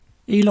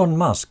Elon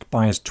Musk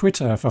buys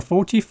Twitter for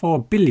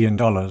 $44 billion.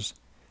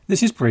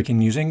 This is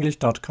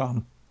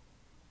breakingnewsenglish.com.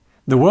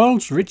 The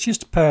world's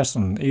richest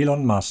person,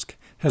 Elon Musk,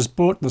 has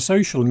bought the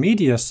social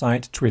media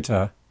site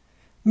Twitter.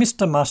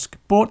 Mr. Musk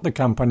bought the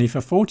company for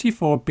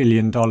 $44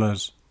 billion.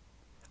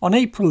 On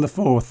April the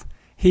 4th,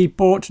 he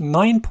bought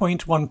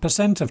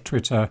 9.1% of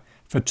Twitter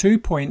for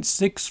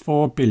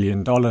 $2.64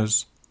 billion.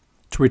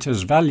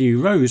 Twitter's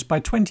value rose by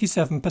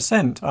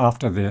 27%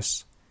 after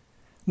this.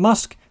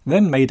 Musk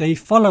then made a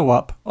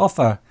follow-up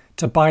offer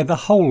to buy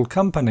the whole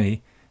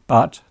company,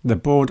 but the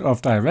board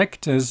of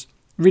directors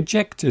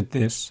rejected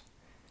this.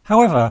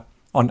 However,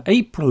 on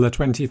April the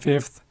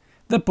 25th,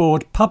 the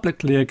board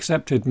publicly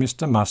accepted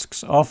Mr.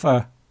 Musk's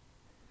offer.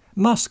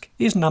 Musk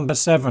is number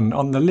 7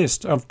 on the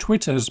list of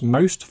Twitter's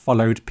most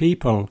followed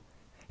people.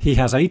 He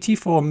has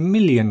 84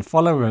 million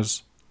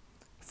followers.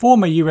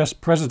 Former US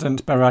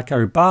President Barack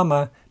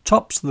Obama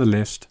tops the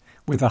list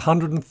with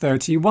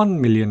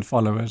 131 million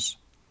followers.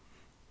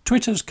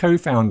 Twitter's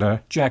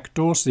co-founder, Jack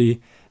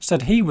Dorsey,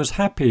 said he was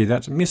happy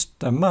that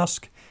Mr.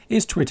 Musk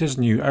is Twitter's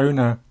new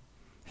owner.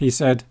 He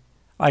said,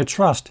 "I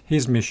trust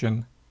his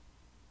mission."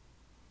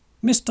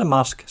 Mr.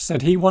 Musk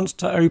said he wants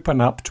to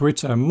open up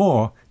Twitter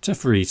more to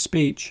free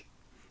speech.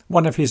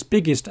 One of his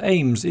biggest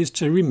aims is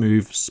to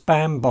remove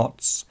spam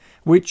bots,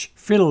 which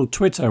fill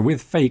Twitter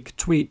with fake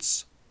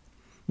tweets.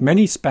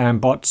 Many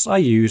spam bots are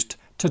used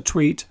to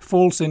tweet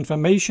false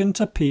information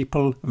to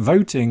people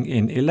voting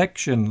in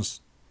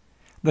elections.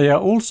 They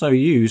are also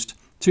used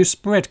to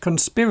spread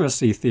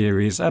conspiracy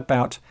theories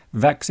about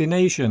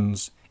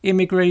vaccinations,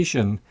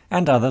 immigration,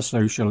 and other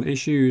social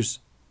issues.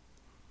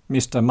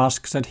 Mr.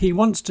 Musk said he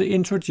wants to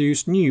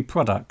introduce new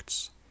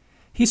products.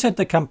 He said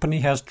the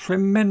company has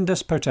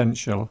tremendous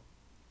potential.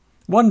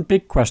 One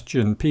big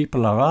question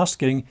people are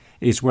asking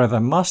is whether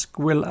Musk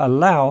will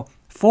allow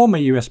former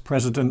US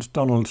President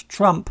Donald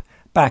Trump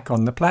back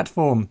on the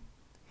platform.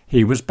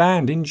 He was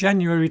banned in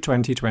January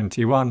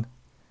 2021.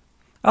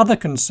 Other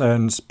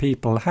concerns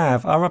people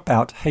have are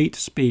about hate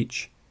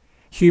speech.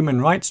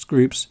 Human rights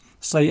groups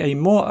say a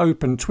more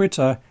open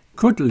Twitter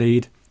could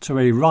lead to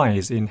a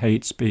rise in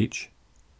hate speech.